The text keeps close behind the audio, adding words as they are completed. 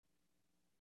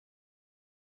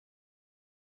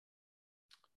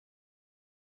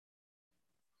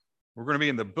We're going to be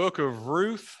in the book of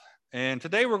Ruth, and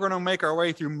today we're going to make our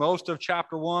way through most of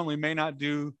chapter 1. We may not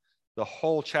do the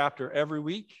whole chapter every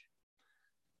week,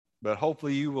 but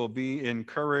hopefully you will be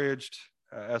encouraged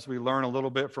as we learn a little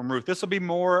bit from Ruth. This will be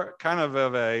more kind of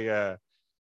a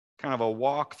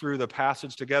walk through the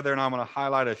passage together, and I'm going to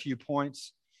highlight a few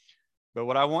points. But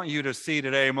what I want you to see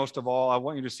today, most of all, I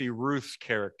want you to see Ruth's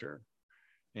character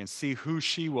and see who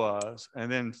she was,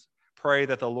 and then pray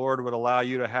that the Lord would allow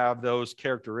you to have those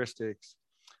characteristics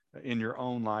in your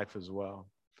own life as well.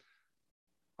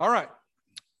 All right,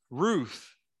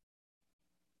 Ruth,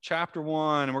 chapter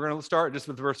 1, and we're going to start just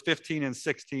with verse 15 and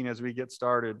 16 as we get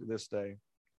started this day.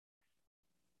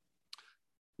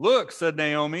 "Look," said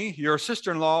Naomi, "your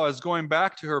sister-in-law is going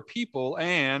back to her people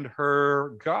and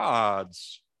her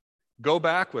gods. Go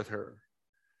back with her."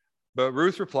 But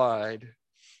Ruth replied,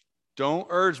 "Don't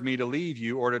urge me to leave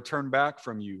you or to turn back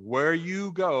from you. Where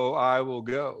you go, I will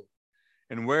go.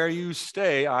 And where you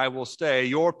stay, I will stay.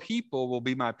 Your people will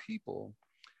be my people,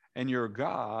 and your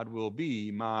God will be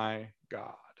my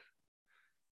God."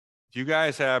 You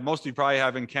guys most of you probably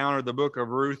have encountered the book of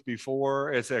Ruth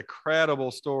before. It's a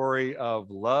credible story of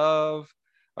love,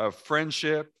 of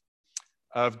friendship,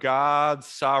 of God's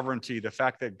sovereignty. The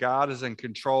fact that God is in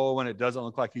control when it doesn't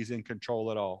look like he's in control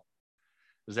at all.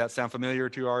 Does that sound familiar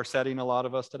to our setting, a lot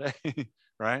of us today?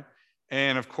 Right?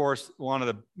 And of course, one of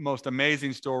the most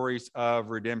amazing stories of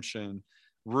redemption.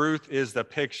 Ruth is the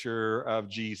picture of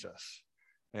Jesus.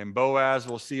 And Boaz,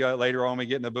 we'll see later on when we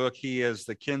get in the book, he is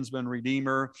the kinsman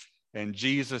redeemer, and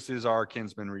Jesus is our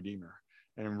kinsman redeemer.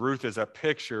 And Ruth is a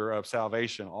picture of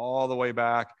salvation all the way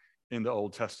back in the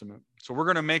Old Testament. So we're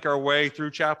going to make our way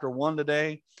through chapter 1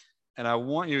 today. And I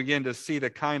want you again to see the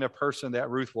kind of person that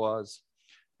Ruth was,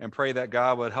 and pray that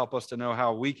God would help us to know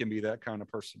how we can be that kind of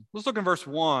person. Let's look in verse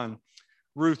 1,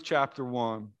 Ruth chapter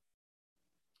 1.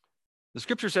 The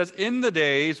scripture says, "In the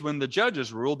days when the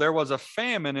judges ruled, there was a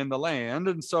famine in the land.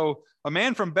 And so a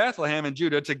man from Bethlehem in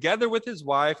Judah, together with his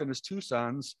wife and his 2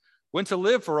 sons, went to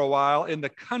live for a while in the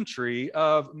country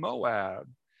of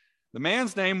Moab. The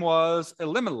man's name was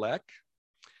Elimelech.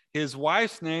 His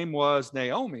wife's name was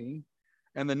Naomi.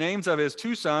 And the names of his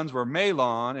 2 sons were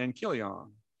Mahlon and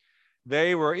Chilion.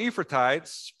 They were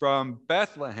Ephrathites from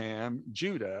Bethlehem,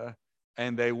 Judah,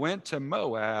 and they went to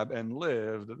Moab and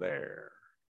lived there."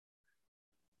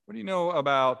 What do you know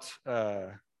about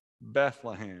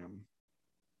Bethlehem?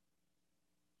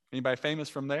 Anybody famous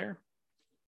from there?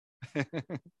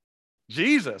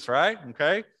 Jesus, right?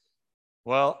 Okay.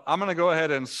 Well, I'm going to go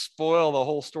ahead and spoil the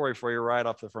whole story for you right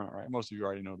off the front, right? Most of you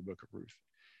already know the book of Ruth.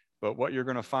 But what you're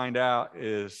going to find out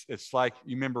is it's like,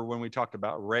 you remember when we talked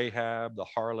about Rahab, the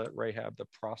harlot, Rahab, the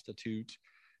prostitute.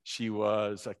 She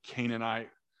was a Canaanite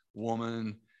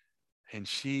woman, and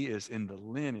she is in the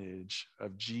lineage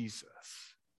of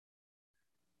Jesus.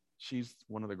 She's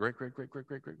one of the great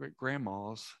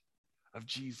grandmas of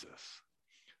Jesus.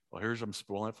 Well, I'm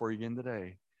spoiling it for you again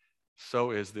today. So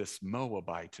is this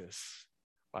Moabitess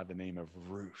by the name of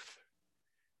Ruth.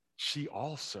 She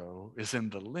also is in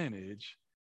the lineage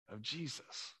of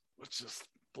Jesus, which just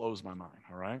blows my mind,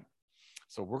 all right?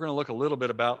 So we're going to look a little bit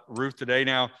about Ruth today.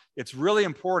 Now, it's really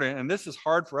important, and this is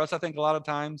hard for us, I think, a lot of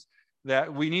times,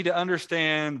 that we need to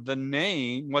understand the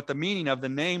name, what the meaning of the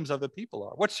names of the people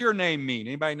are. What's your name mean?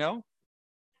 Anybody know?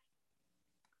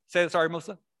 Say it, sorry,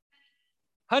 Melissa.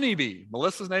 Honeybee.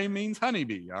 Melissa's name means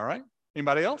honeybee, all right?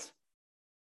 Anybody else?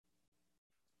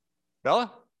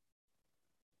 Bella?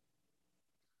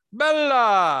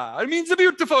 Bella. It means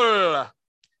beautiful.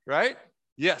 Right?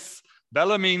 Yes.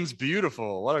 Bella means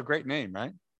beautiful. What a great name,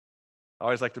 right? I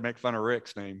always like to make fun of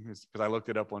Rick's name because I looked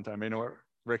it up one time. You know what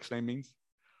Rick's name means?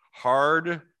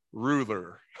 Hard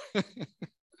ruler.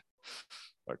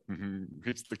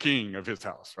 He's the king of his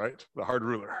house, right? The hard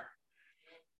ruler.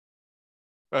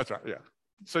 That's right, yeah.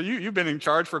 So you've been in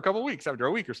charge for a couple of weeks, after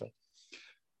a week or so.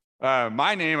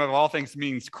 My name, of all things,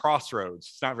 means crossroads.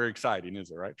 It's not very exciting, is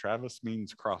it, right? Travis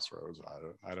means crossroads.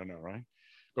 I don't know, right?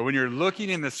 But when you're looking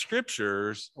in the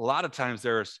scriptures, a lot of times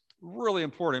there's really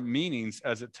important meanings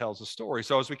as it tells a story.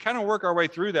 So as we kind of work our way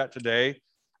through that today,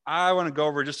 I want to go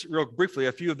over just real briefly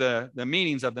a few of the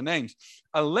meanings of the names.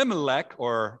 Elimelech,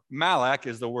 or Malak,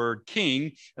 is the word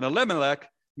king, and Elimelech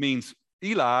means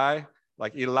Eli,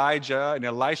 like Elijah and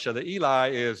Elisha. The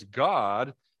Eli is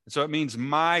God, and so it means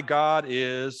my God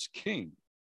is king.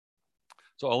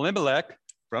 So Elimelech,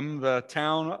 from the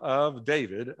town of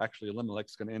David, actually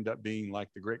Elimelech's going to end up being like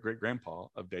the great-great-grandpa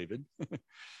of David.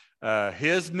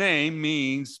 His name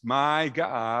means my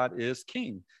God is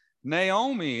king.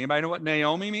 Naomi, anybody know what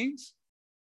Naomi means?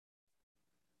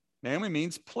 Naomi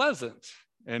means pleasant.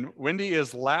 And Wendy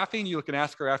is laughing. You can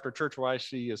ask her after church why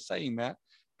she is saying that.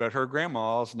 But her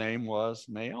grandma's name was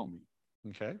Naomi.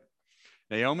 Okay.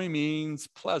 Naomi means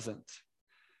pleasant.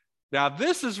 Now,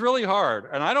 this is really hard.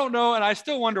 And I don't know, and I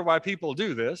still wonder why people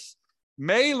do this.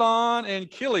 Mahlon and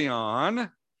Chilion,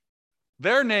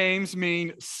 their names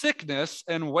mean sickness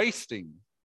and wasting.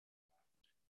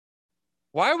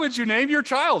 Why would you name your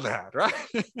child that, right?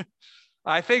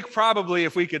 I think probably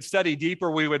if we could study deeper,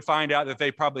 we would find out that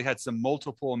they probably had some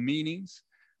multiple meanings,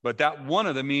 but that one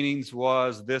of the meanings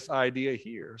was this idea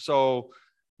here. So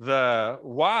the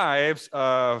wives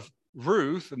of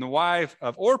Ruth and the wife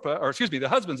of Orpah, or excuse me, the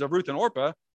husbands of Ruth and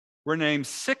Orpah were named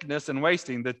sickness and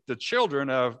wasting. The children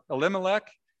of Elimelech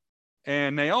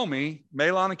and Naomi,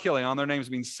 Mahlon and Chilion, their names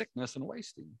mean sickness and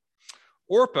wasting.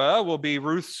 Orpah will be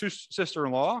Ruth's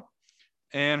sister-in-law.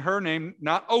 And her name,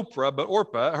 not Oprah, but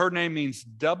Orpah, her name means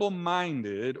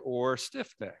double-minded or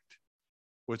stiff-necked,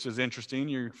 which is interesting.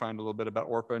 You can find a little bit about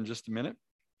Orpah in just a minute.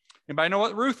 Anybody know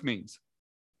what Ruth means?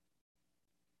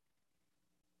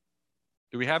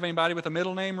 Do we have anybody with a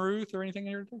middle name Ruth or anything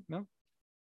here? No?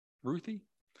 Ruthie?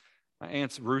 My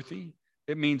aunt's Ruthie.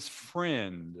 It means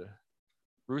friend.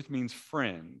 Ruth means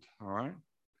friend, all right?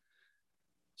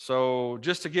 So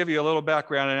just to give you a little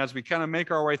background, and as we kind of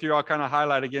make our way through, I'll kind of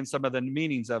highlight again some of the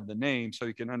meanings of the name so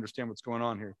you can understand what's going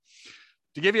on here.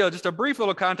 To give you just a brief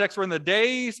little context, we're in the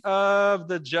days of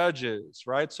the judges,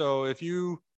 right? So if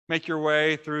you make your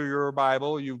way through your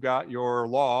Bible, you've got your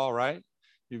law, right?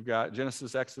 You've got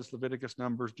Genesis, Exodus, Leviticus,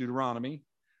 Numbers, Deuteronomy,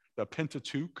 the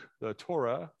Pentateuch, the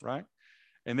Torah, right?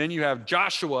 And then you have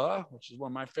Joshua, which is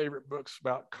one of my favorite books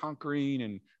about conquering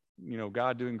and,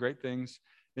 God doing great things.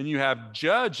 Then you have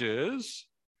Judges,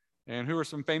 and who are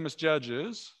some famous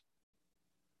judges?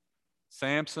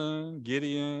 Samson,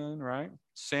 Gideon, right?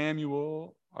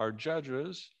 Samuel are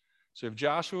judges. So you have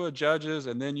Joshua, Judges,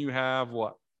 and then you have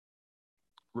what?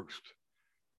 Ruth.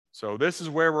 So this is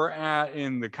where we're at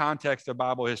in the context of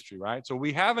Bible history, right? So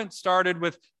we haven't started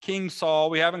with King Saul.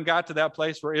 We haven't got to that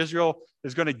place where Israel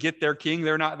is going to get their king.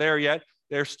 They're not there yet.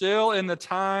 They're still in the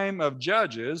time of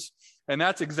Judges. And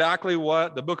that's exactly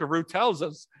what the book of Ruth tells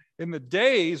us. In the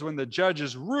days when the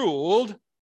judges ruled,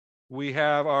 we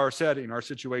have our setting, our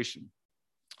situation.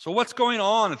 So what's going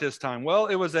on at this time? Well,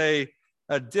 it was a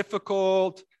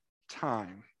difficult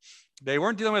time. They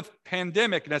weren't dealing with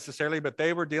pandemic necessarily, but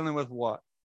they were dealing with what?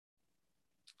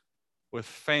 With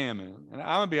famine. And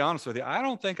I'm going to be honest with you, I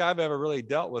don't think I've ever really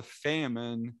dealt with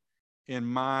famine in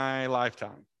my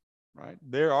lifetime, right?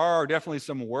 There are definitely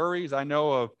some worries. I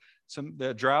know of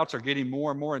the droughts are getting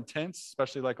more and more intense,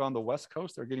 especially like on the West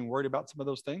Coast. They're getting worried about some of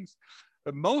those things.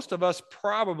 But most of us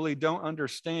probably don't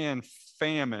understand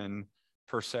famine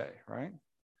per se, right?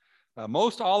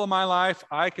 Most all of my life,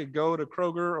 I could go to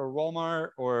Kroger or Walmart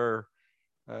or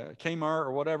Kmart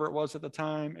or whatever it was at the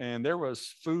time, and there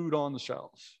was food on the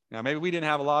shelves. Now, maybe we didn't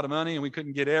have a lot of money and we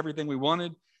couldn't get everything we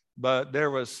wanted, but there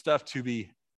was stuff to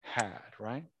be had,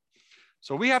 right?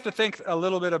 So we have to think a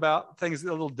little bit about things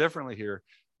a little differently here.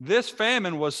 This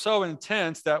famine was so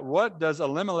intense that what does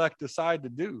Elimelech decide to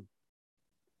do?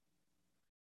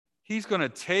 He's going to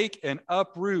take and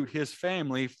uproot his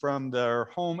family from their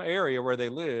home area where they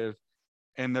live,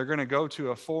 and they're going to go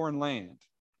to a foreign land.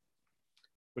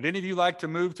 Would any of you like to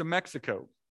move to Mexico?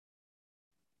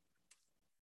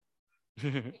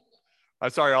 I'm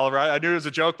sorry, Oliver. I knew it was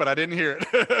a joke, but I didn't hear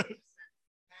it.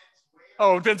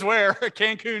 Oh, depends where.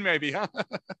 Cancun, maybe, huh?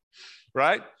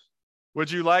 Right? Would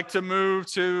you like to move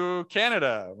to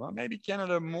Canada? Well, maybe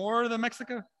Canada more than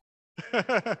Mexico.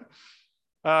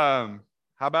 How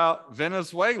about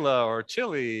Venezuela or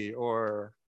Chile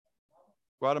or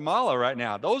Guatemala right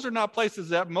now? Those are not places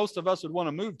that most of us would want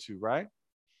to move to, right?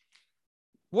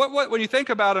 When you think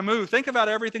about a move, think about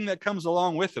everything that comes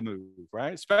along with the move,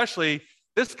 right? Especially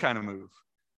this kind of move.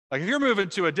 Like if you're moving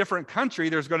to a different country,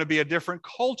 there's going to be a different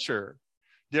culture,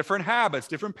 different habits,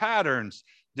 different patterns,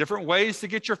 different ways to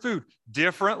get your food,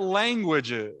 different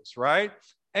languages, right?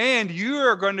 And you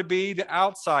are going to be the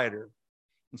outsider.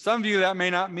 And some of you, that may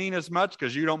not mean as much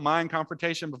because you don't mind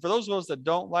confrontation, but for those of us that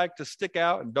don't like to stick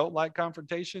out and don't like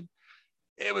confrontation,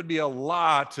 it would be a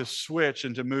lot to switch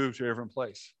and to move to a different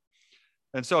place.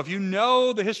 And so if you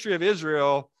know the history of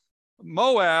Israel,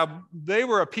 Moab, they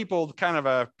were a people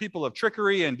of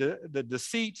trickery and the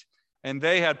deceit, and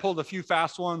they had pulled a few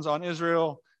fast ones on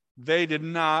Israel. They did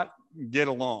not get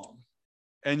along.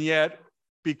 And yet,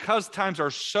 because times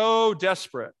are so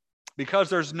desperate, because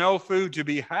there's no food to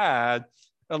be had,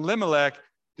 Elimelech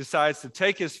decides to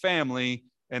take his family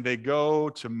and they go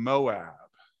to Moab.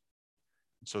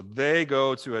 So they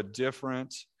go to a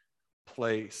different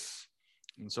place.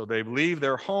 And so they leave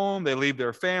their home, they leave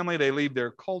their family, they leave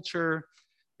their culture.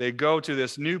 They go to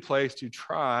this new place to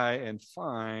try and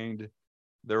find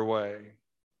their way.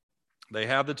 They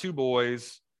have the two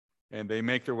boys, and they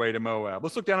make their way to Moab.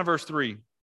 Let's look down at verse 3.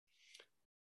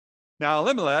 Now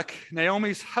Elimelech,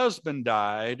 Naomi's husband,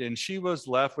 died, and she was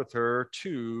left with her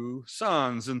two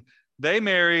sons. And they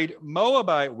married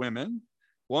Moabite women,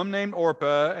 one named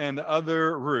Orpah and the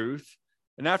other Ruth.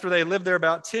 And after they lived there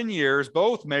about 10 years,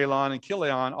 both Mahlon and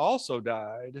Chilion also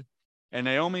died. And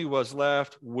Naomi was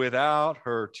left without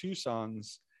her two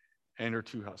sons and her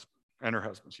husband,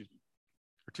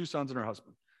 her two sons and her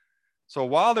husband. So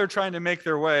while they're trying to make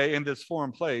their way in this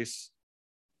foreign place,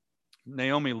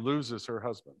 Naomi loses her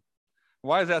husband.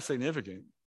 Why is that significant?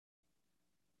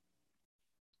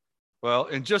 Well,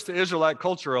 in just the Israelite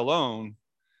culture alone,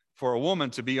 for a woman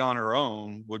to be on her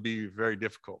own would be very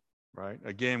difficult, right?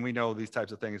 Again, we know these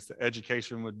types of things. The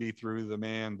education would be through the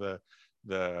man,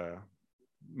 the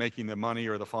making the money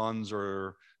or the funds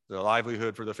or the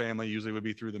livelihood for the family usually would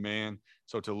be through the man.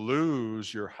 So to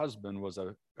lose your husband was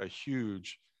a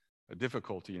huge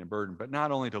difficulty and a burden. But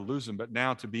not only to lose him, but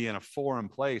now to be in a foreign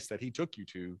place that he took you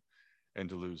to and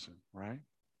to lose him, right?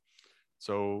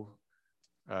 So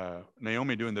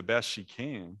Naomi, doing the best she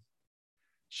can,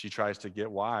 she tries to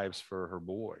get wives for her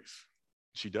boys.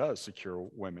 She does secure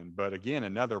women, but again,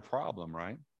 another problem,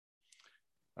 right?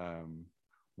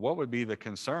 What would be the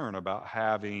concern about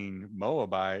having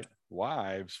Moabite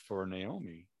wives for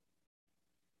Naomi?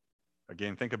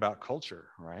 Again, think about culture,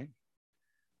 right?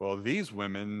 Well, these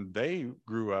women, they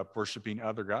grew up worshiping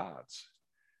other gods.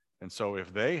 And so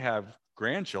if they have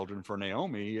grandchildren for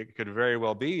Naomi, it could very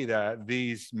well be that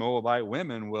these Moabite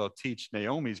women will teach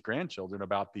Naomi's grandchildren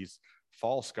about these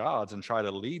false gods and try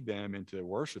to lead them into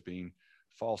worshiping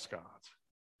false gods.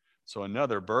 So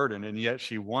another burden, and yet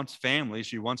she wants family.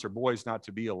 She wants her boys not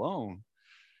to be alone,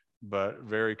 but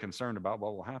very concerned about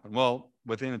what will happen. Well,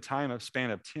 within a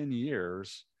span of 10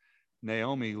 years,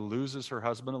 Naomi loses her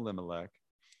husband Elimelech,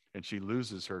 and she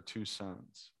loses her two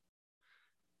sons.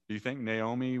 Do you think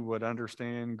Naomi would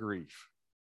understand grief?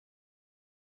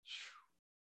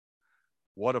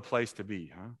 What a place to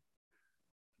be, huh?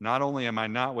 Not only am I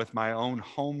not with my own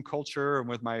home culture and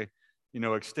with my,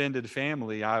 extended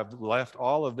family, I've left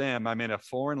all of them. I'm in a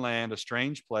foreign land, a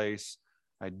strange place.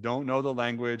 I don't know the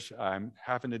language. I'm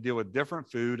having to deal with different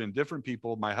food and different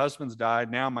people. My husband's died.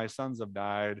 Now my sons have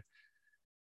died.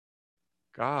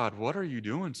 God, what are you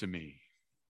doing to me?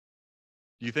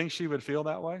 Do you think she would feel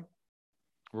that way?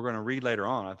 We're going to read later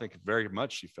on. I think very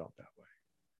much she felt that way.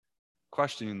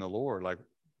 Questioning the Lord, like,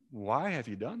 why have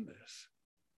you done this?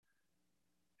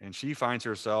 And she finds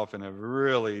herself in a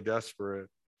really desperate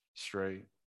strait.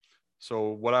 So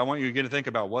what I want you to get to think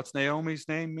about, what's Naomi's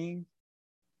name mean?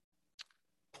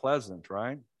 Pleasant,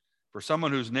 right? For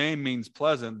someone whose name means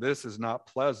pleasant, this is not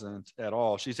pleasant at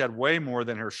all. She's had way more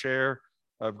than her share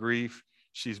of grief.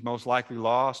 She's most likely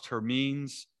lost her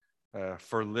means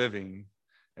for living,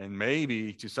 and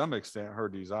maybe to some extent her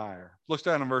desire. Look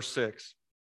down in verse 6.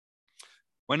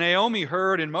 When Naomi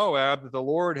heard in Moab that the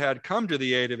Lord had come to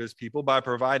the aid of his people by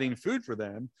providing food for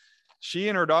them, she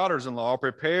and her daughters-in-law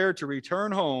prepared to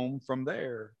return home from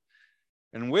there.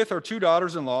 And with her two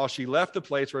daughters-in-law, she left the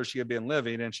place where she had been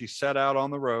living, and she set out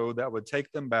on the road that would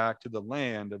take them back to the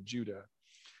land of Judah.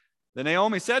 Then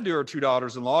Naomi said to her two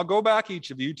daughters-in-law, "Go back,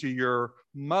 each of you, to your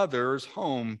mother's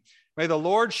home. May the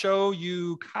Lord show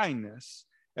you kindness,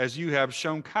 as you have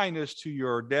shown kindness to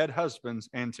your dead husbands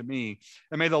and to me.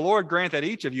 And may the Lord grant that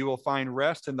each of you will find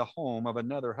rest in the home of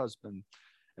another husband."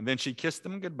 And then she kissed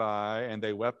them goodbye, and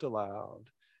they wept aloud.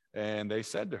 And they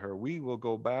said to her, "We will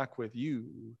go back with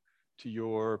you to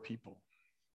your people."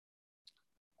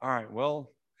 All right,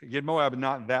 well, again, Moab is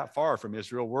not that far from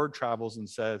Israel. Word travels and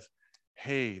says,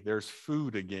 hey, there's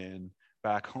food again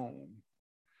back home.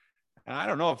 And I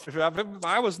don't know, if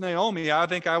I was Naomi, I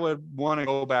think I would want to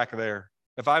go back there.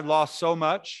 If I've lost so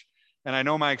much, and I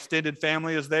know my extended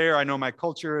family is there, I know my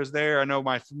culture is there, I know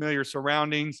my familiar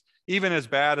surroundings, even as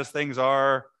bad as things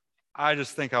are, I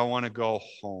just think I want to go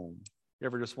home. You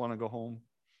ever just want to go home?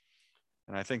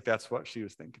 And I think that's what she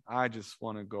was thinking. I just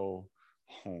want to go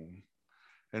home.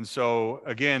 And so,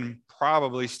 again,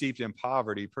 probably steeped in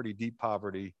poverty, pretty deep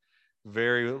poverty,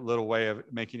 very little way of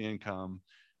making income.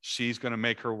 She's going to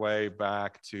make her way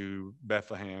back to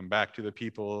Bethlehem, back to the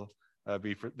people, the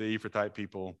Ephrathite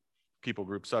people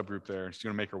group, subgroup there. And she's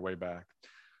going to make her way back.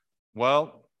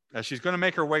 Well, as she's going to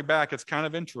make her way back, it's kind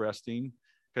of interesting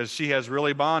because she has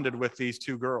really bonded with these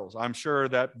two girls. I'm sure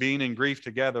that being in grief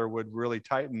together would really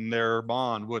tighten their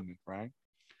bond, wouldn't it, right?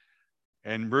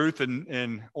 And Ruth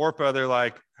and Orpah, they're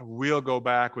like, we'll go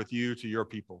back with you to your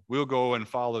people. We'll go and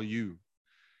follow you.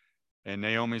 And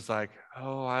Naomi's like,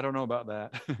 oh, I don't know about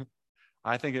that.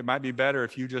 I think it might be better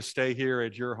if you just stay here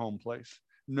at your home place.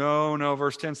 No,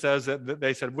 verse 10 says that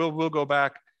they said, we'll go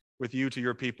back with you to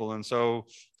your people. And so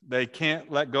they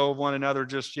can't let go of one another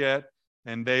just yet.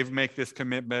 And they make this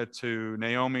commitment to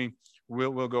Naomi,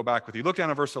 we'll go back with you. Look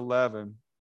down at verse 11.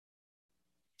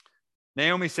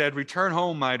 Naomi said, return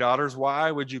home, my daughters.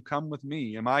 Why would you come with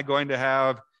me? Am I going to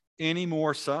have any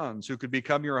more sons who could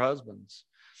become your husbands?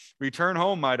 Return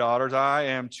home, my daughters. I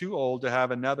am too old to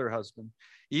have another husband.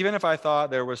 Even if I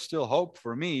thought there was still hope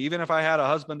for me, even if I had a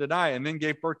husband tonight and then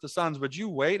gave birth to sons, would you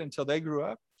wait until they grew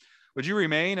up? Would you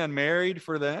remain unmarried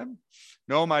for them?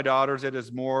 No, my daughters, it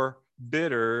is more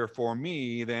bitter for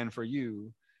me than for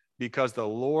you, because the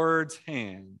Lord's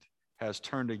hand has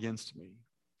turned against me.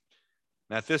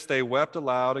 And at this they wept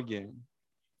aloud again.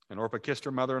 And Orpah kissed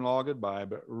her mother-in-law goodbye,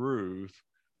 but Ruth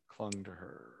clung to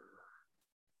her.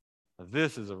 Now,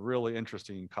 this is a really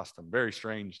interesting custom, very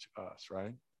strange to us,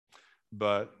 right?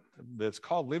 But it's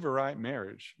called levirate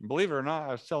marriage. And believe it or not,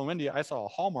 I was telling Wendy, I saw a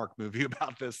Hallmark movie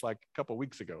about this like a couple of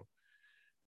weeks ago.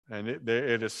 And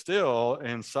it is still,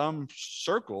 in some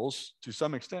circles, to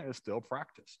some extent, is still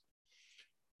practiced.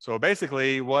 So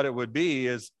basically what it would be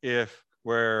is if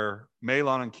where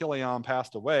Mahlon and Chilion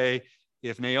passed away,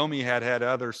 if Naomi had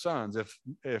other sons,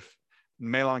 if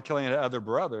Mahlon and Chilion had other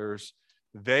brothers,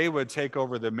 they would take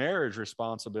over the marriage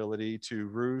responsibility to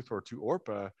Ruth or to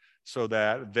Orpah so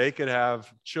that they could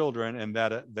have children and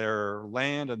that their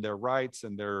land and their rights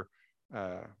and their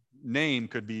name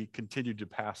could be continued to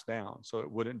pass down, so it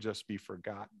wouldn't just be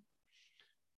forgotten.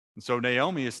 And so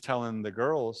Naomi is telling the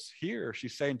girls here,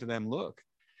 she's saying to them, look,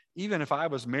 even if I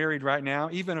was married right now,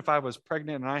 even if I was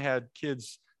pregnant and I had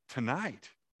kids tonight,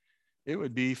 it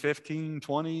would be 15,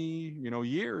 20,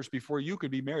 years before you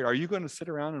could be married. Are you going to sit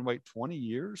around and wait 20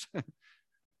 years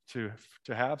to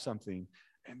have something?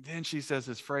 And then she says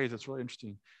this phrase that's really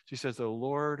interesting. She says, the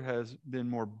Lord has been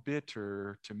more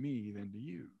bitter to me than to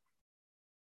you.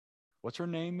 What's her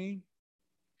name mean?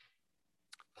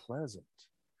 Pleasant.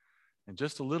 And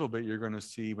just a little bit, you're going to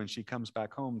see when she comes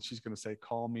back home, she's going to say,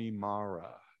 call me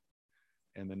Mara.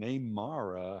 And the name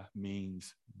Mara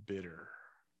means bitter.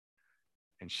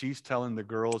 And she's telling the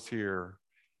girls here,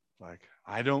 like,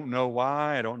 I don't know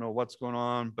why, I don't know what's going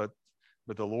on, but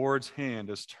the Lord's hand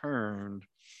has turned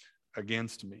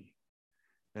against me.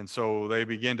 And so they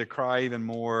begin to cry even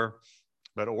more,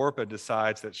 but Orpah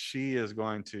decides that she is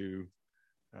going to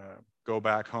go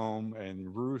back home,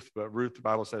 and Ruth, the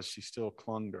Bible says she still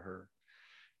clung to her.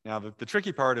 Now, the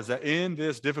tricky part is that in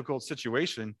this difficult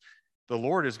situation, the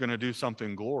Lord is going to do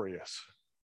something glorious,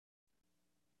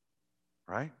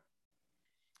 right?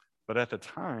 But at the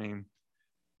time,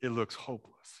 it looks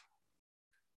hopeless.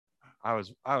 I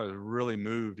was really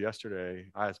moved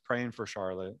yesterday. I was praying for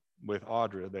Charlotte with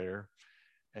Audra there,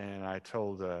 and I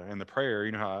told in the prayer,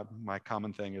 you know how my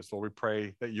common thing is, Lord, we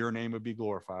pray that your name would be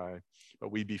glorified, but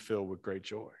we be filled with great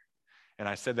joy. And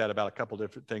I said that about a couple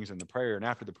different things in the prayer. And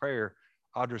after the prayer,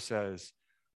 Audra says,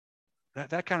 that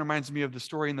kind of reminds me of the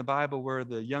story in the Bible where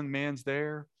the young man's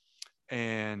there,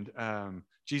 and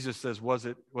Jesus says, was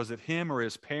it him or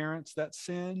his parents that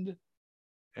sinned?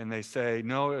 And they say,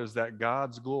 no, it was that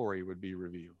God's glory would be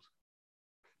revealed.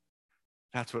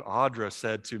 That's what Audra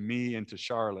said to me and to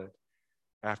Charlotte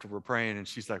after we're praying. And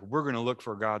she's like, we're going to look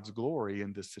for God's glory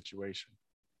in this situation.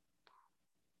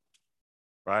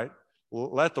 Right? Well,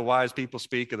 let the wise people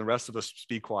speak and the rest of us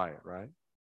be quiet, right?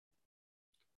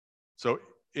 So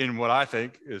in what I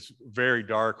think is very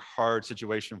dark, hard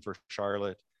situation for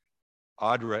Charlotte,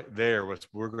 Audra there was,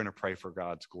 we're going to pray for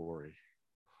God's glory.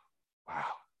 Wow.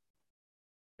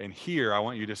 And here I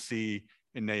want you to see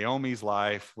in Naomi's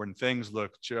life, when things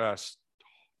look just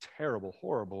terrible,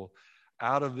 horrible,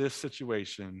 out of this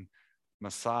situation,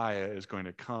 Messiah is going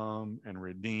to come and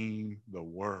redeem the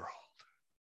world.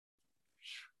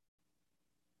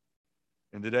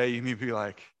 And today you may be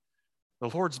like, the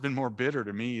Lord's been more bitter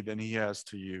to me than he has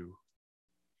to you.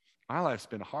 My life's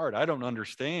been hard. I don't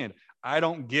understand. I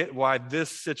don't get why this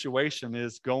situation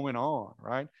is going on,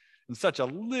 right? And such a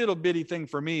little bitty thing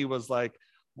for me was like,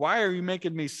 why are you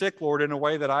making me sick, Lord, in a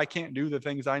way that I can't do the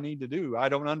things I need to do? I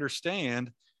don't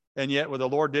understand. And yet what the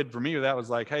Lord did for me, that was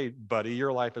like, hey, buddy,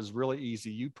 your life is really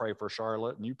easy. You pray for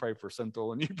Charlotte, and you pray for Cynthia,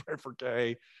 and you pray for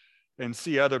Kay, and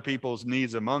see other people's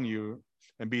needs among you,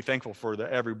 and be thankful for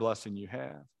every blessing you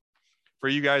have. For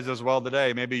you guys as well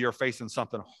today, maybe you're facing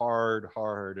something hard,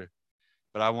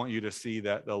 but I want you to see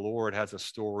that the Lord has a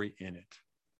story in it,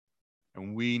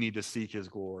 and we need to seek his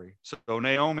glory. So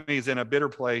Naomi's in a bitter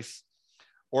place.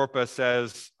 Orpah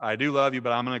says, I do love you,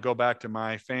 but I'm going to go back to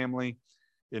my family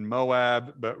in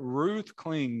Moab. But Ruth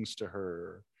clings to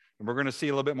her. And we're going to see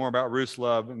a little bit more about Ruth's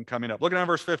love coming up. Look at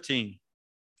verse 15.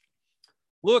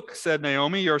 Look, said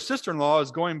Naomi, your sister-in-law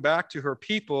is going back to her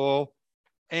people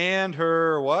and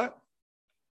her what?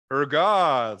 Her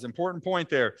gods. Important point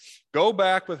there. Go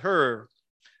back with her.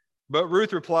 But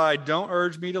Ruth replied, don't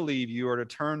urge me to leave you or to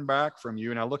turn back from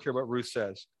you. And now look here what Ruth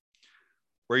says.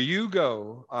 Where you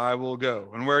go, I will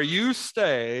go. And where you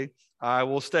stay, I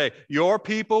will stay. Your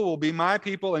people will be my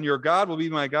people and your God will be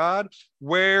my God.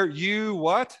 Where you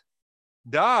what?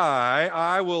 Die,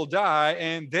 I will die,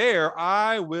 and there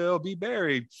I will be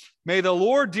buried. May the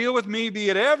Lord deal with me, be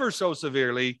it ever so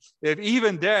severely, if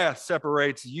even death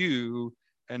separates you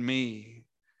and me.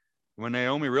 When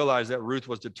Naomi realized that Ruth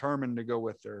was determined to go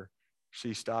with her,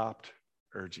 she stopped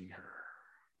urging her.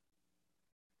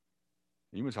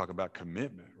 You want to talk about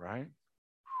commitment, right?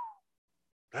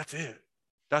 That's it.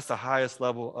 That's the highest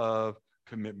level of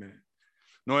commitment.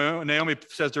 Naomi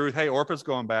says to Ruth, hey, Orpah's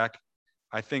going back.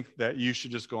 I think that you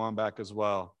should just go on back as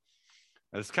well.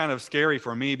 It's kind of scary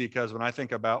for me because when I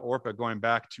think about Orpah going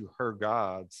back to her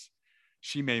gods,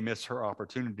 she may miss her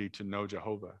opportunity to know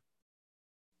Jehovah.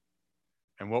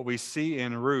 And what we see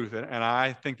in Ruth, and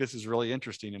I think this is really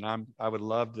interesting, and I would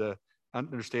love to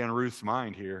understand Ruth's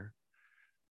mind here.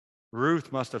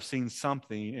 Ruth must have seen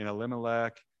something in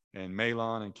Elimelech and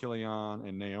Mahlon and Chilion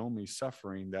and Naomi's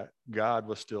suffering that God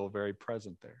was still very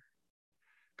present there.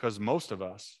 Because most of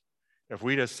us, if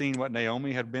we'd have seen what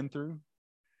Naomi had been through,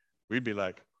 we'd be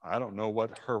like, I don't know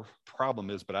what her problem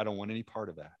is, but I don't want any part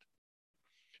of that.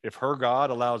 If her God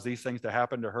allows these things to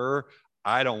happen to her,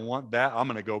 I don't want that. I'm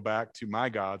going to go back to my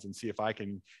gods and see if I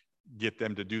can get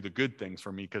them to do the good things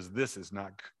for me, because this is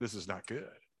not good.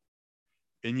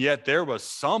 And yet there was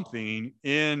something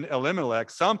in Elimelech,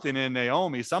 something in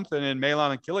Naomi, something in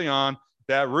Mahlon and Chilion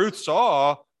that Ruth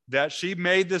saw, that she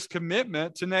made this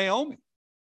commitment to Naomi.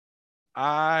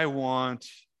 I want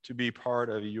to be part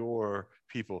of your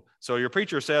people. So your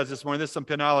preacher says this morning, there's some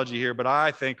penology here, but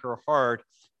I think her heart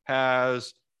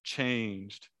has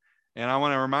changed. And I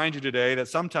want to remind you today that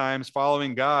sometimes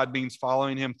following God means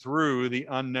following him through the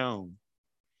unknown.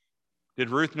 Did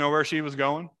Ruth know where she was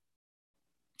going?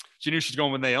 She knew she's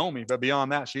going with Naomi, but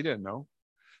beyond that, she didn't know.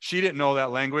 She didn't know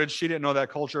that language. She didn't know that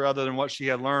culture other than what she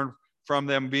had learned from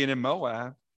them being in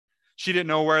Moab. She didn't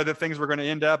know where the things were going to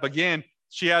end up. Again,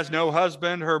 she has no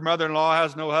husband. Her mother-in-law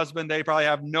has no husband. They probably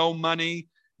have no money.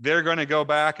 They're going to go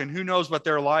back, and who knows what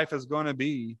their life is going to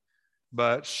be.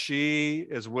 But she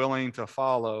is willing to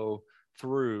follow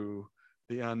through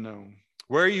the unknown.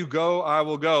 Where you go, I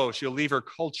will go. She'll leave her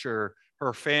culture,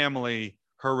 her family,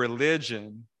 her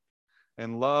religion,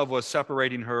 and love was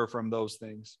separating her from those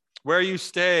things. Where you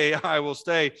stay, I will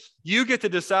stay. You get to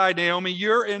decide, Naomi.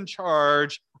 You're in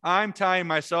charge. I'm tying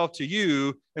myself to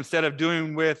you instead of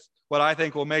doing with what I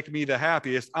think will make me the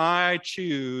happiest. I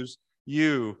choose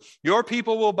you. Your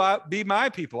people will be my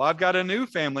people. I've got a new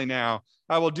family now.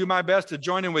 I will do my best to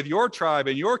join in with your tribe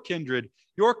and your kindred,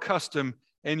 your custom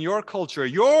and your culture.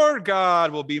 Your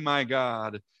God will be my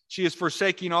God. She is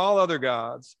forsaking all other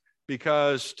gods,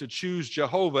 because to choose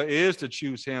Jehovah is to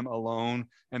choose him alone.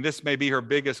 And this may be her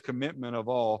biggest commitment of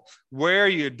all. Where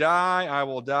you die, I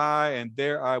will die, and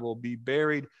there I will be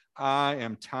buried. I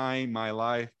am tying my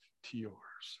life to yours.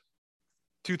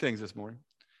 Two things this morning.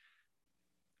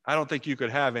 I don't think you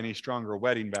could have any stronger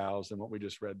wedding vows than what we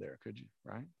just read there, could you?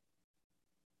 Right?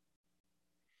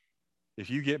 If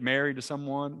you get married to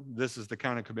someone, this is the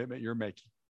kind of commitment you're making.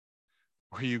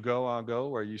 Where you go, I'll go.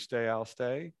 Where you stay, I'll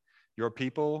stay. Your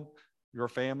people, your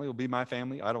family will be my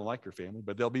family. I don't like your family,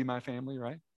 but they'll be my family,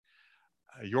 right?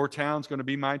 Your town's going to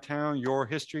be my town. Your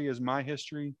history is my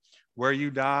history. Where you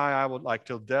die, I would like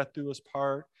till death do us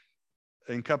part,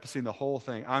 encompassing the whole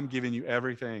thing. I'm giving you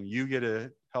everything. You get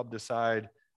to help decide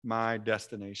my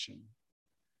destination.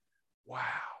 Wow.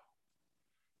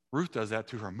 Ruth does that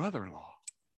to her mother-in-law.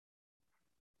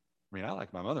 I mean, I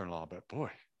like my mother-in-law, but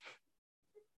boy,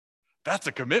 that's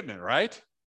a commitment, right?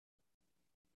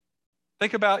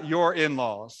 Think about your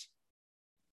in-laws.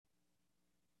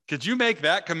 Could you make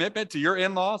that commitment to your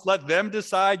in-laws? Let them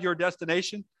decide your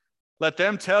destination. Let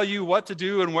them tell you what to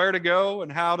do and where to go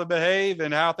and how to behave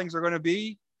and how things are going to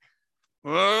be.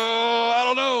 Oh, I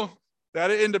don't know.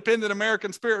 That independent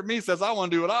American spirit in me says I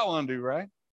want to do what I want to do, right?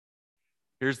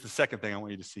 Here's the second thing I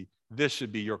want you to see. This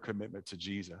should be your commitment to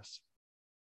Jesus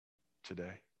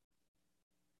today.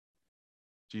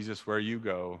 Jesus, where you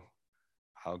go,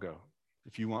 I'll go.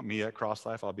 If you want me at Cross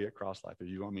Life, I'll be at Cross Life. If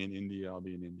you want me in India, I'll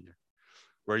be in India.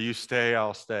 Where you stay,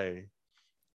 I'll stay.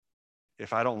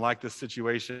 if I don't like this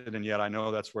situation and yet I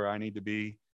know that's where I need to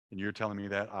be, and you're telling me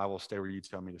that, I will stay where you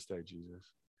tell me to stay, Jesus.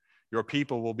 Your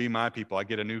people will be my people. I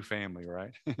get a new family,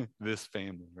 right? This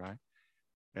family, right?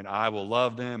 And I will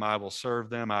love them. I will serve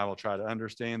them. I will try to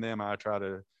understand them. I try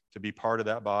to be part of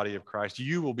that body of Christ.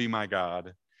 You will be my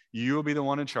God. You will be the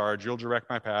one in charge. You'll direct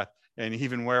my path. And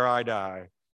even where I die,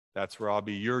 that's where I'll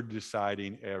be. You're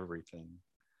deciding everything.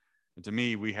 And to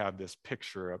me, we have this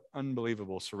picture of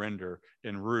unbelievable surrender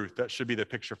in Ruth. That should be the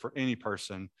picture for any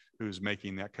person who's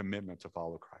making that commitment to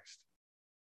follow Christ.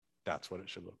 That's what it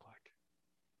should look like.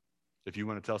 If you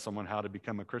want to tell someone how to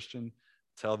become a Christian,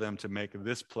 tell them to make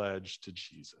this pledge to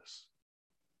Jesus.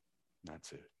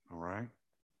 That's it. All right?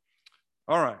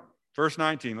 All right. Verse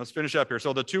 19. Let's finish up here.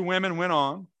 So the two women went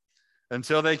on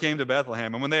until they came to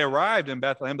Bethlehem. And when they arrived in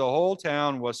Bethlehem, the whole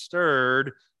town was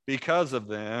stirred because of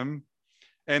them.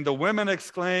 And the women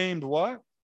exclaimed, what?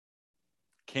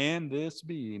 Can this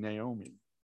be Naomi?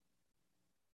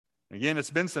 Again, it's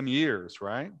been some years,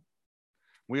 right?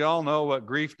 We all know what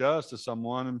grief does to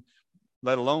someone,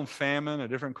 let alone famine, a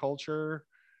different culture.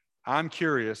 I'm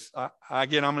curious.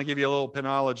 Again, I'm going to give you a little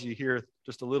penology here,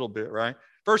 just a little bit, right?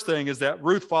 First thing is that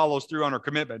Ruth follows through on her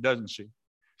commitment, doesn't she?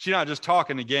 She's not just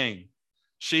talking a game.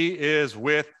 She is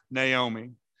with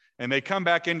Naomi. And they come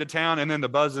back into town, and then the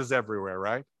buzz is everywhere,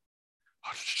 right?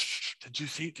 Oh, shh, did you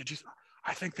see?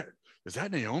 I think is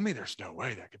that Naomi? There's no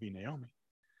way that could be Naomi.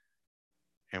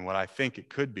 And what I think it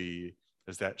could be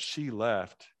is that she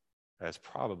left as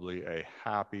probably a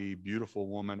happy, beautiful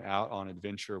woman out on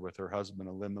adventure with her husband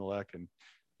Elimelech and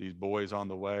these boys on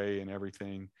the way and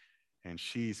everything. And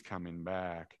she's coming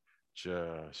back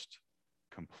just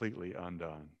completely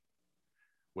undone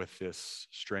with this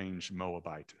strange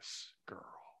Moabitess girl.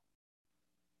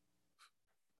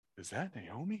 Is that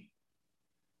Naomi?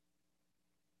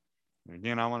 And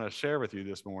again, I want to share with you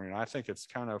this morning. I think it's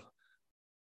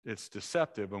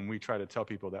deceptive when we try to tell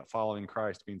people that following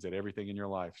Christ means that everything in your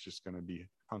life is just going to be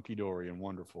hunky-dory and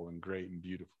wonderful and great and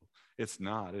beautiful. It's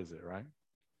not, is it, right?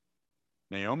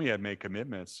 Naomi had made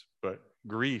commitments, but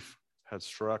grief had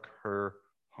struck her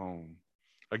home.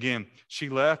 Again, she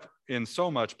left in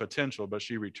so much potential, but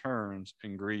she returns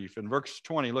in grief. In verse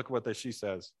 20, look at what she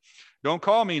says. Don't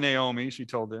call me Naomi, she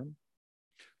told them.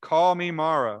 Call me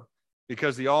Mara,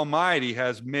 because the Almighty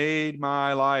has made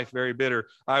my life very bitter.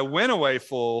 I went away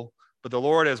full, but the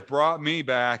Lord has brought me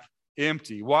back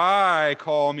empty. Why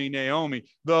call me Naomi?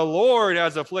 The Lord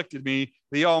has afflicted me.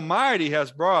 The Almighty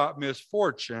has brought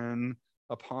misfortune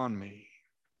upon me.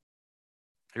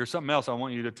 Here's something else I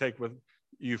want you to take with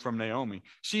you from Naomi.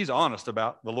 She's honest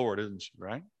about the Lord, isn't she,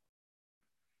 right?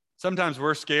 Sometimes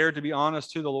we're scared to be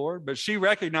honest to the Lord, but she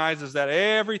recognizes that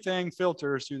everything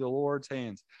filters through the Lord's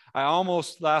hands. I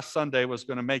almost last Sunday was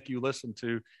going to make you listen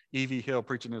to E.V. Hill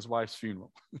preaching his wife's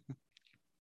funeral.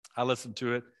 I listened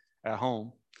to it at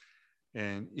home.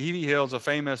 And E.V. Hill's a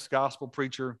famous gospel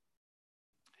preacher.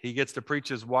 He gets to preach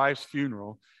his wife's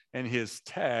funeral, and his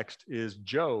text is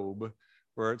Job,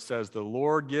 where it says, the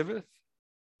Lord giveth,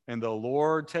 and the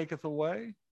Lord taketh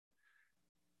away.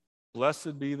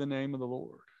 Blessed be the name of the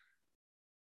Lord.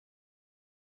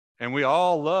 And we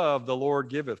all love the Lord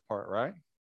giveth part, right?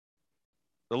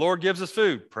 The Lord gives us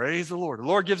food. Praise the Lord. The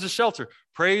Lord gives us shelter.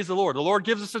 Praise the Lord. The Lord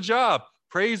gives us a job.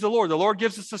 Praise the Lord. The Lord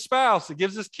gives us a spouse. He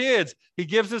gives us kids. He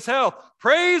gives us health.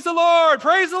 Praise the Lord.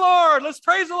 Praise the Lord. Let's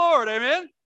praise the Lord. Amen.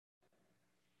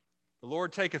 The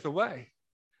Lord taketh away.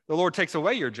 The Lord takes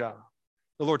away your job.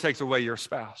 The Lord takes away your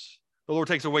spouse. The Lord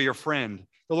takes away your friend.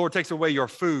 The Lord takes away your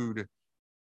food.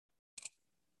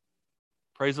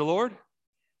 Praise the Lord.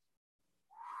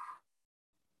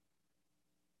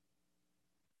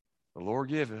 The Lord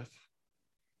giveth.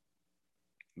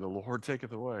 The Lord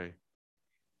taketh away.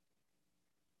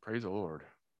 Praise the Lord.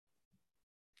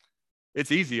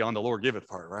 It's easy on the Lord giveth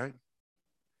part, right?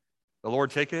 The Lord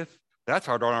taketh. That's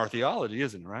hard on our theology,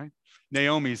 isn't it, right?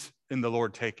 Naomi's in the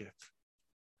Lord taketh.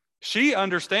 She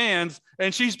understands,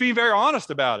 and she's being very honest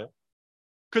about it.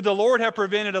 Could the Lord have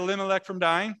prevented Elimelech from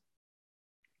dying?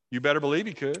 You better believe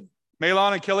he could.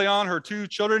 Mahlon and Chilion, her two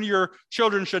children, your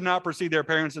children should not precede their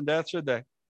parents in death, should they?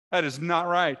 That is not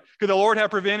right. Could the Lord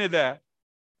have prevented that?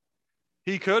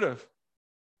 He could have.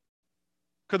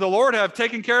 Could the Lord have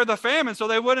taken care of the famine so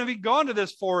they wouldn't have gone to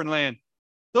this foreign land?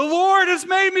 The Lord has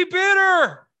made me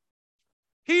bitter.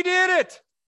 He did it.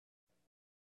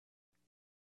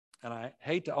 And I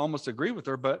hate to almost agree with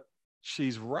her, but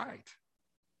she's right.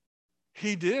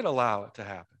 He did allow it to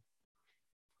happen.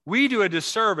 We do a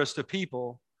disservice to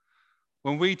people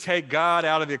when we take God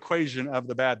out of the equation of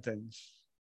the bad things.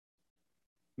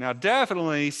 Now,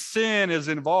 definitely sin is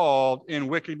involved in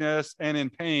wickedness and in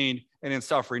pain and in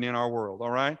suffering in our world, all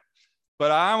right? But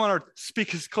I want to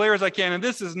speak as clear as I can, and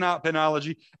this is not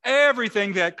penology.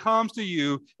 Everything that comes to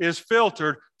you is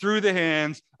filtered through the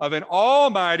hands of an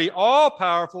almighty,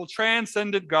 all-powerful,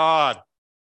 transcendent God.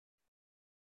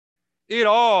 It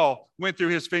all went through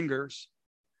his fingers.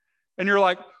 And you're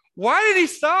like, why did he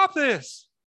stop this?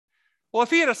 Well,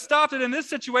 if he had stopped it in this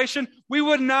situation, we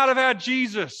would not have had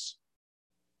Jesus.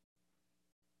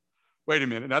 Wait a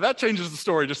minute. Now that changes the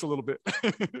story just a little bit,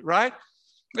 right?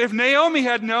 If Naomi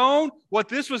had known what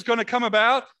this was going to come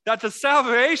about, that the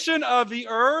salvation of the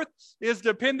earth is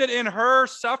dependent in her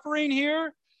suffering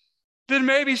here, then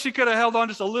maybe she could have held on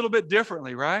just a little bit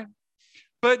differently, right?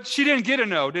 But she didn't get a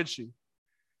no, did she?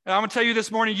 And I'm going to tell you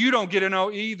this morning, you don't get a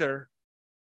no either.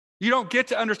 You don't get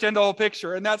to understand the whole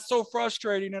picture, and that's so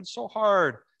frustrating and so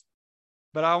hard.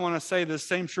 But I want to say the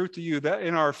same truth to you, that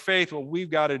in our faith, what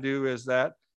we've got to do is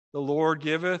that the Lord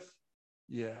giveth,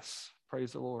 yes,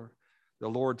 praise the Lord. The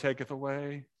Lord taketh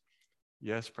away,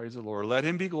 yes, praise the Lord. Let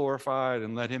him be glorified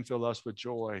and let him fill us with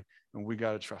joy, and we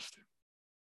got to trust him.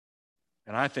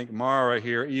 And I think Mara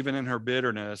here, even in her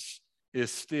bitterness,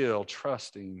 is still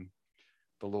trusting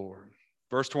the Lord.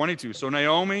 Verse 22, so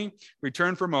Naomi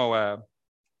returned from Moab,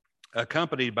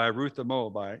 accompanied by Ruth the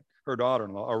Moabite, her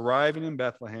daughter-in-law, arriving in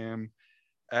Bethlehem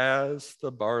as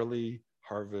the barley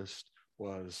harvest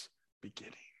was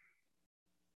beginning.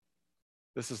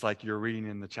 This is like you're reading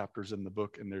in the chapters in the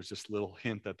book, and there's this little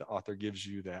hint that the author gives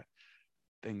you that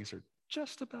things are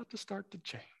just about to start to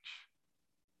change.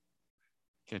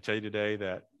 Can I tell you today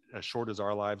that as short as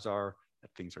our lives are,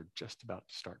 that things are just about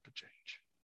to start to change.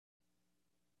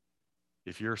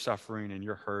 If you're suffering and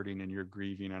you're hurting and you're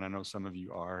grieving, and I know some of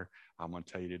you are, I'm going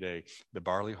to tell you today, the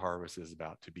barley harvest is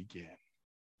about to begin.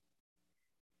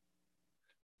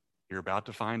 You're about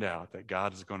to find out that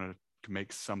God is going to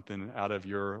make something out of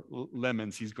your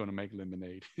lemons. He's going to make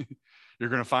lemonade. You're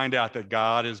going to find out that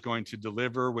God is going to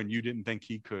deliver when you didn't think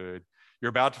he could. You're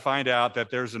about to find out that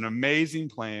there's an amazing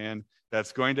plan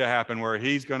that's going to happen where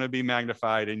he's going to be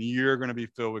magnified and you're going to be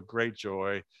filled with great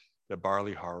joy. The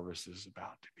barley harvest is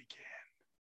about to begin.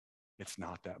 It's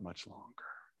not that much longer.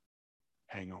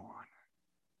 Hang on.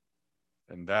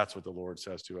 And that's what the Lord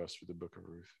says to us through the book of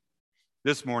Ruth.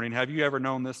 This morning, have you ever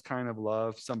known this kind of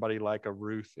love, somebody like a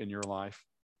Ruth in your life?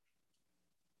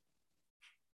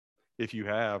 If you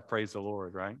have, praise the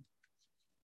Lord, right?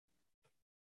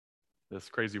 This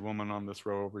crazy woman on this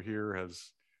row over here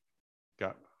has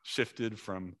got shifted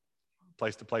from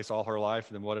place to place all her life.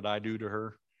 And then what did I do to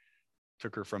her?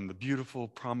 Took her from the beautiful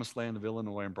promised land of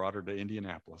Illinois and brought her to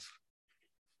Indianapolis.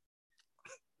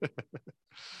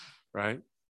 Right?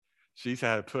 She's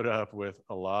had to put up with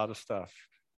a lot of stuff.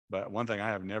 But one thing I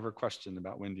have never questioned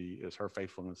about Wendy is her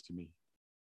faithfulness to me.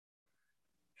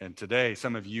 And today,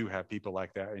 some of you have people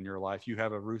like that in your life. You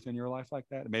have a Ruth in your life like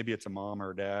that. Maybe it's a mom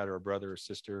or a dad or a brother or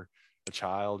sister, a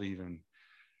child even.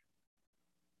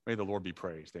 May the Lord be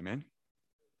praised. Amen.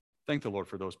 Thank the Lord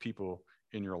for those people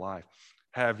in your life.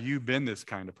 Have you been this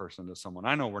kind of person to someone?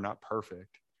 I know we're not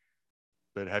perfect,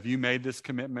 but have you made this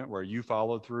commitment where you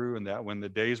followed through, and that when the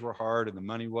days were hard and the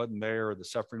money wasn't there or the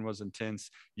suffering was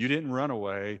intense, you didn't run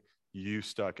away, you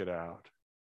stuck it out?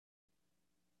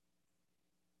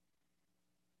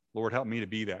 Lord, help me to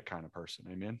be that kind of person.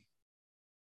 Amen.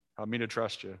 Help me to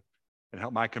trust you, and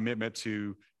help my commitment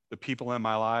to the people in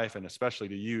my life, and especially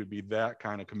to you, be that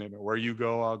kind of commitment. Where you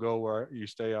go, I'll go. Where you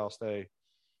stay, I'll stay.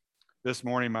 This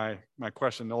morning, my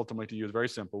question ultimately to you is very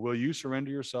simple. Will you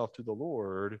surrender yourself to the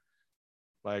Lord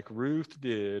like Ruth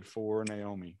did for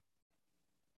Naomi?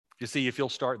 You see, if you'll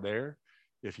start there,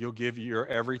 if you'll give your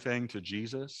everything to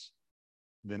Jesus,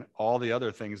 then all the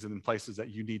other things in places that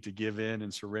you need to give in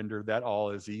and surrender, that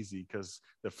all is easy, because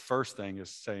the first thing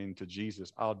is saying to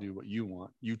Jesus, I'll do what you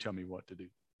want. You tell me what to do.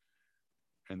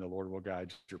 And the Lord will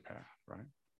guide your path, right?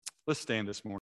 Let's stand this morning.